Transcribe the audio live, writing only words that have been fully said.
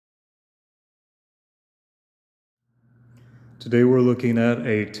Today we're looking at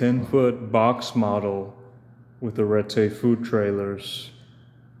a 10-foot box model with Arete Food Trailers.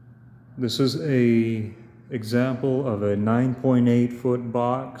 This is an example of a 9.8-foot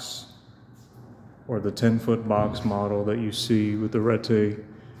box, or the 10-foot box model that you see with Arete,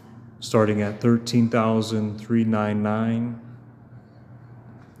 starting at $13,399.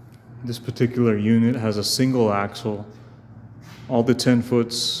 This particular unit has a single axle. All the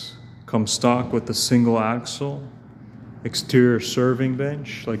 10-foots come stock with a single axle. Exterior serving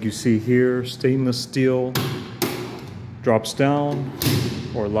bench, like you see here, stainless steel, drops down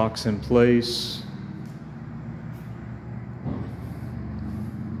or locks in place.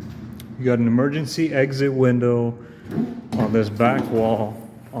 You got an emergency exit window on this back wall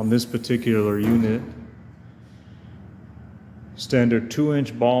on this particular unit. Standard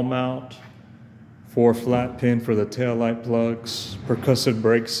 2-inch ball mount, 4 flat pin for the taillight plugs, percussive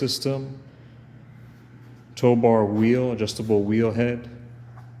brake system, tow bar wheel, adjustable wheel head.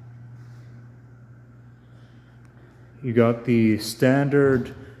 You got the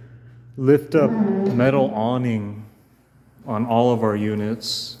standard lift up metal awning on all of our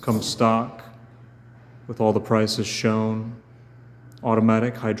units, comes stock with all the prices shown.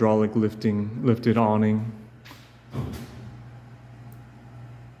 Automatic hydraulic lifted awning.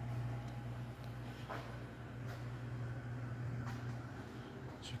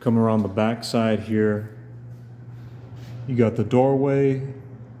 So you come around the back side here. You got the doorway,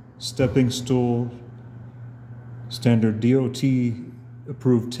 stepping stool, standard DOT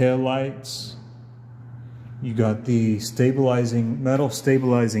approved tail lights. You got the metal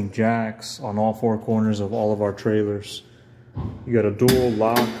stabilizing jacks on all 4 corners of all of our trailers. You got a dual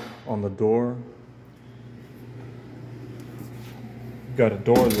lock on the door. You got a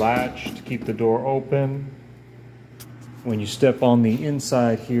door latch to keep the door open. When you step on the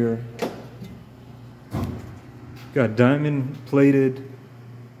inside here, got diamond plated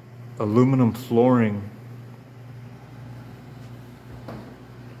aluminum flooring.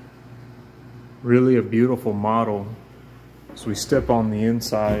 Really a beautiful model. As we step on the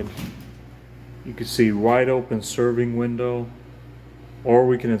inside, you can see wide open serving window, or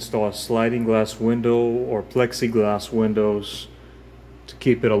we can install a sliding glass window or plexiglass windows to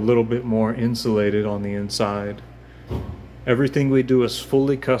keep it a little bit more insulated on the inside. Everything we do is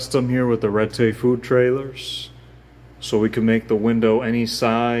fully custom here with the Arete Food Trailers. So we can make the window any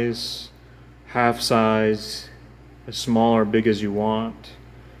size, half size, as small or big as you want.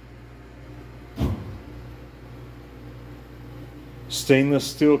 Stainless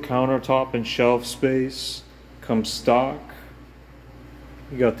steel countertop and shelf space comes stock.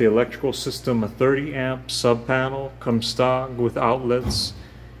 You got the electrical system, a 30 amp sub panel, comes stock with outlets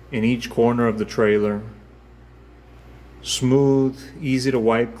in each corner of the trailer. Smooth, easy to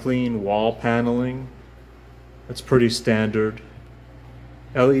wipe clean wall paneling. That's pretty standard.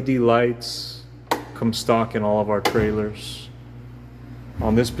 LED lights come stock in all of our trailers.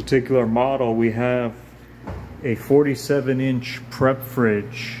 On this particular model, we have a 47-inch prep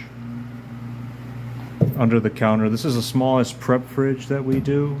fridge under the counter. This is the smallest prep fridge that we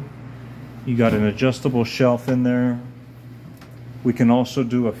do. You got an adjustable shelf in there. We can also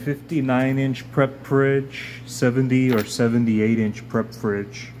do a 59-inch prep fridge, 70 or 78-inch prep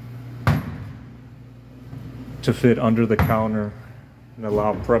fridge to fit under the counter and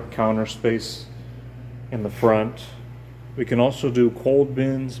allow prep counter space in the front. We can also do cold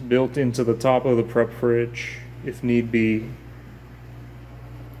bins built into the top of the prep fridge if need be.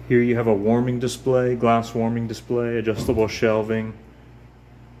 Here you have a warming display, glass warming display, adjustable shelving.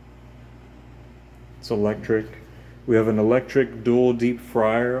 It's electric. We have an electric dual deep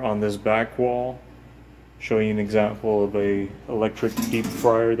fryer on this back wall. Showing you an example of a electric deep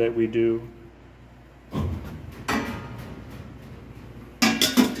fryer that we do.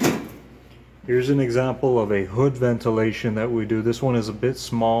 Here's an example of a hood ventilation that we do. This one is a bit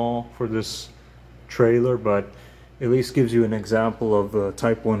small for this trailer, but at least gives you an example of the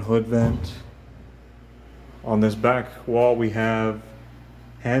type 1 hood vent. On this back wall we have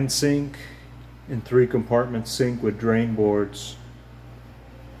hand sink and 3-compartment sink with drain boards.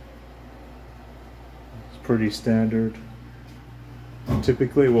 It's pretty standard.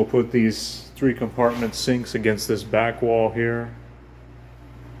 Typically we'll put these 3-compartment sinks against this back wall here,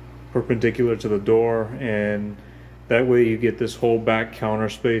 perpendicular to the door, and that way you get this whole back counter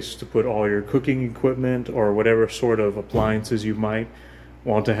space to put all your cooking equipment or whatever sort of appliances you might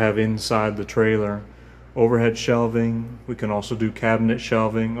want to have inside the trailer. Overhead shelving, we can also do cabinet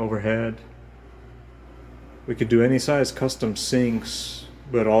shelving overhead. We could do any size custom sinks,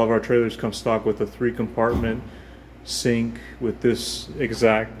 but all of our trailers come stock with a 3-compartment sink with this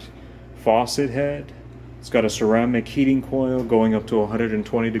exact faucet head It's got a ceramic heating coil going up to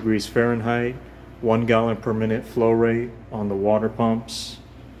 120 degrees Fahrenheit, 1 gallon per minute flow rate on the water pumps.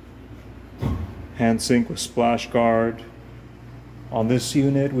 Hand sink with splash guard. On this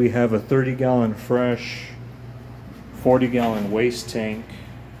unit we have a 30-gallon fresh, 40-gallon waste tank.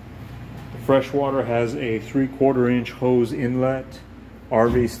 The fresh water has a 3/4 inch hose inlet,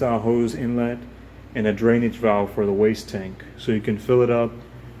 RV style hose inlet, and a drainage valve for the waste tank. So you can fill it up,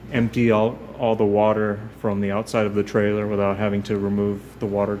 empty out all the water from the outside of the trailer without having to remove the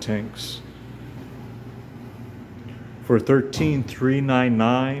water tanks. For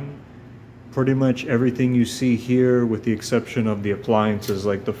 $13,399, pretty much everything you see here with the exception of the appliances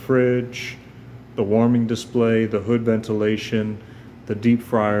like the fridge, the warming display, the hood ventilation, the deep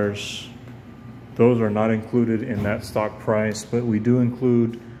fryers, those are not included in that stock price, but we do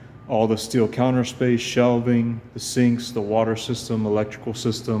include all the steel counter space, shelving, the sinks, the water system, electrical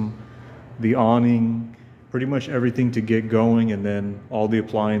system, the awning, pretty much everything to get going, and then all the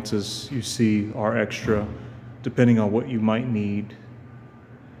appliances you see are extra depending on what you might need.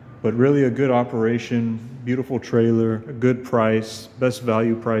 But really a good operation, beautiful trailer, a good price, best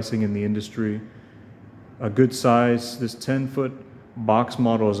value pricing in the industry, a good size. This 10-foot box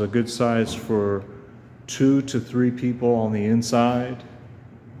model is a good size for 2 to 3 people on the inside.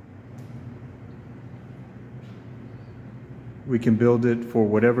 We can build it for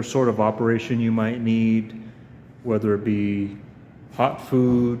whatever sort of operation you might need, whether it be hot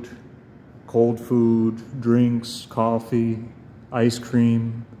food, cold food, drinks, coffee, ice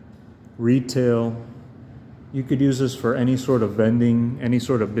cream, retail. You could use this for any sort of vending, any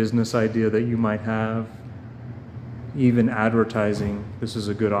sort of business idea that you might have. Even advertising, this is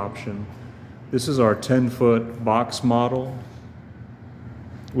a good option. This is our 10-foot box model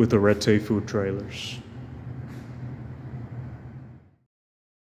with Arete Food Trailers.